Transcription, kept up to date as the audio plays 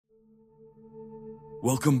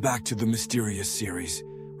Welcome back to the Mysterious series,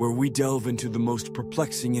 where we delve into the most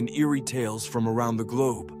perplexing and eerie tales from around the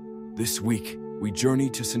globe. This week, we journey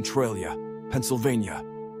to Centralia, Pennsylvania,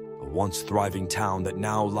 a once thriving town that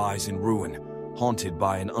now lies in ruin, haunted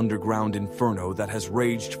by an underground inferno that has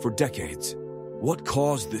raged for decades. What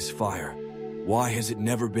caused this fire? Why has it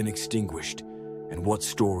never been extinguished? And what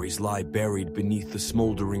stories lie buried beneath the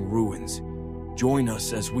smoldering ruins? Join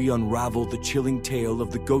us as we unravel the chilling tale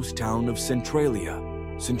of the ghost town of Centralia.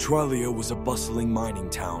 Centralia was a bustling mining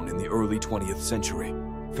town in the early 20th century.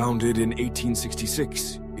 Founded in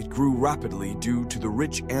 1866, it grew rapidly due to the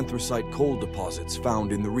rich anthracite coal deposits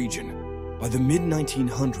found in the region. By the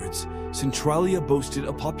mid-1900s, Centralia boasted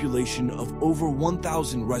a population of over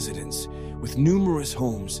 1,000 residents, with numerous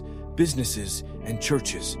homes, businesses, and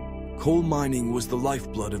churches. Coal mining was the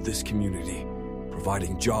lifeblood of this community,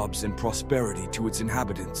 providing jobs and prosperity to its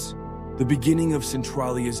inhabitants. The beginning of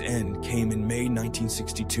Centralia's end came in May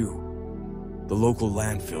 1962. The local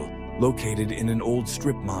landfill, located in an old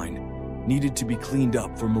strip mine, needed to be cleaned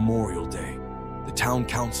up for Memorial Day. The town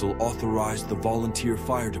council authorized the volunteer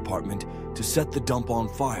fire department to set the dump on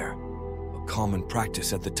fire, a common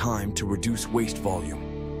practice at the time to reduce waste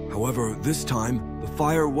volume. However, this time, the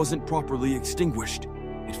fire wasn't properly extinguished.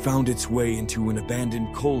 It found its way into an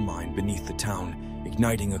abandoned coal mine beneath the town,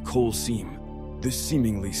 igniting a coal seam. This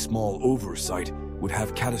seemingly small oversight would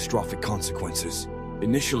have catastrophic consequences.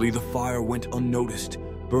 Initially, the fire went unnoticed,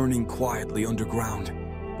 burning quietly underground.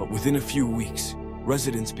 But within a few weeks,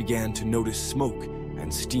 residents began to notice smoke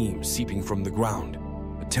and steam seeping from the ground.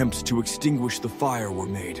 Attempts to extinguish the fire were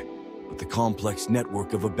made, but the complex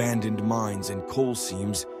network of abandoned mines and coal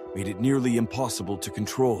seams made it nearly impossible to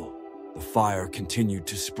control. The fire continued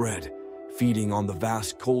to spread, feeding on the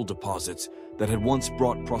vast coal deposits that had once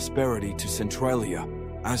brought prosperity to Centralia.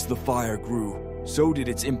 As the fire grew, so did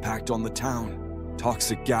its impact on the town.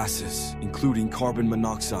 Toxic gases, including carbon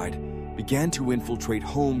monoxide, began to infiltrate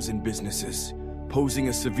homes and businesses, posing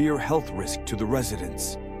a severe health risk to the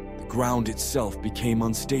residents. The ground itself became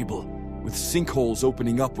unstable, with sinkholes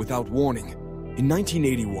opening up without warning. In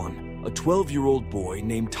 1981, a 12-year-old boy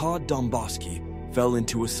named Todd Domboski fell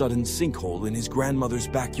into a sudden sinkhole in his grandmother's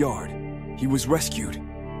backyard. He was rescued,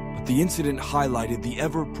 but the incident highlighted the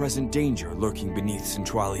ever-present danger lurking beneath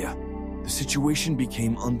Centralia. The situation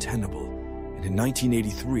became untenable, and in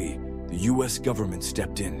 1983, the U.S. government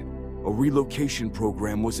stepped in. A relocation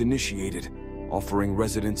program was initiated, offering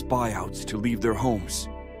residents buyouts to leave their homes.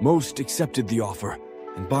 Most accepted the offer,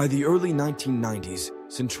 and by the early 1990s,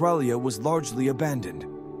 Centralia was largely abandoned.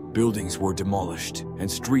 Buildings were demolished,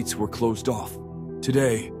 and streets were closed off.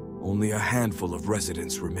 Today, only a handful of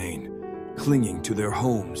residents remain, clinging to their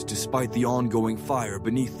homes despite the ongoing fire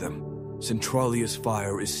beneath them. Centralia's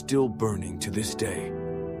fire is still burning to this day.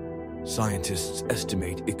 Scientists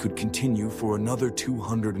estimate it could continue for another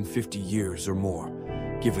 250 years or more,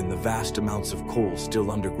 given the vast amounts of coal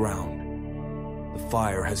still underground. The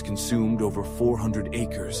fire has consumed over 400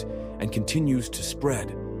 acres and continues to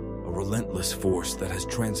spread, a relentless force that has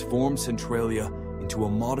transformed Centralia into a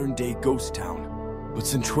modern-day ghost town. But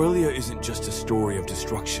Centralia isn't just a story of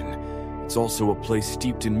destruction. It's also a place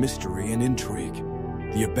steeped in mystery and intrigue.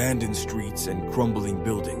 The abandoned streets and crumbling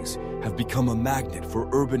buildings have become a magnet for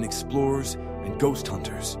urban explorers and ghost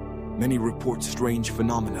hunters. Many report strange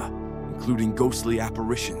phenomena, including ghostly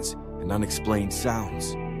apparitions and unexplained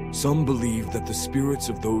sounds. Some believe that the spirits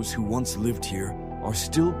of those who once lived here are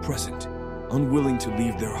still present, unwilling to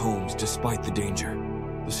leave their homes despite the danger.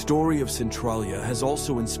 The story of Centralia has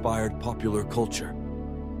also inspired popular culture.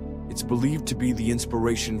 It's believed to be the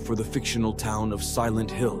inspiration for the fictional town of Silent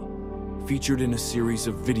Hill, featured in a series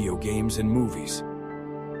of video games and movies.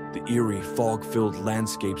 The eerie, fog-filled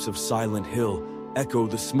landscapes of Silent Hill echo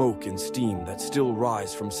the smoke and steam that still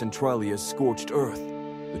rise from Centralia's scorched earth.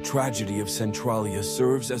 The tragedy of Centralia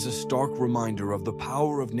serves as a stark reminder of the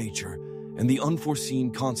power of nature and the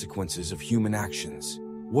unforeseen consequences of human actions.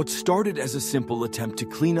 What started as a simple attempt to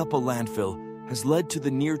clean up a landfill has led to the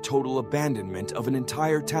near-total abandonment of an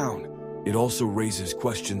entire town. It also raises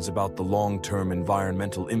questions about the long-term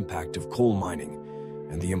environmental impact of coal mining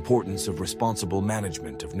and the importance of responsible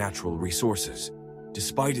management of natural resources.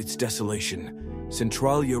 Despite its desolation,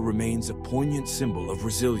 Centralia remains a poignant symbol of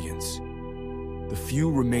resilience. The few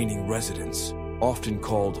remaining residents, often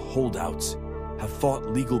called holdouts, have fought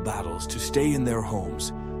legal battles to stay in their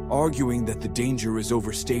homes, arguing that the danger is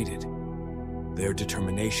overstated. Their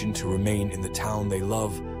determination to remain in the town they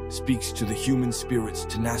love speaks to the human spirit's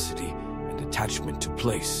tenacity and attachment to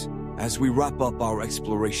place. As we wrap up our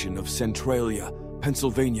exploration of Centralia,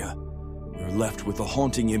 Pennsylvania, we're left with a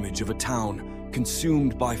haunting image of a town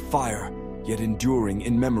consumed by fire yet enduring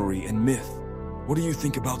in memory and myth. What do you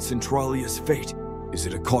think about Centralia's fate? Is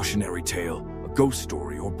it a cautionary tale, a ghost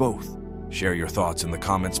story, or both? Share your thoughts in the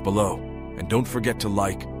comments below. And don't forget to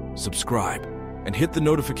like, subscribe, and hit the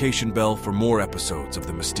notification bell for more episodes of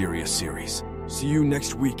the Mysterious series. See you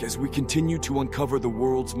next week as we continue to uncover the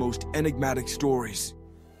world's most enigmatic stories.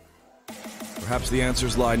 Perhaps the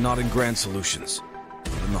answers lie not in grand solutions,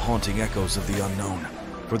 but in the haunting echoes of the unknown.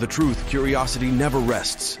 For the truth, curiosity never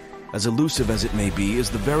rests. As elusive as it may be, is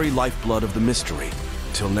the very lifeblood of the mystery.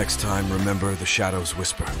 Till next time, remember the shadows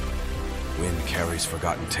whisper. Wind carries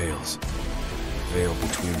forgotten tales. The veil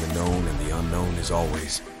between the known and the unknown is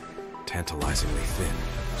always tantalizingly thin.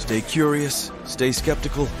 Stay curious, stay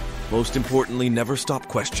skeptical. Most importantly, never stop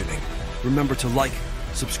questioning. Remember to like,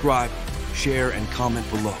 subscribe, share, and comment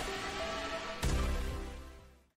below.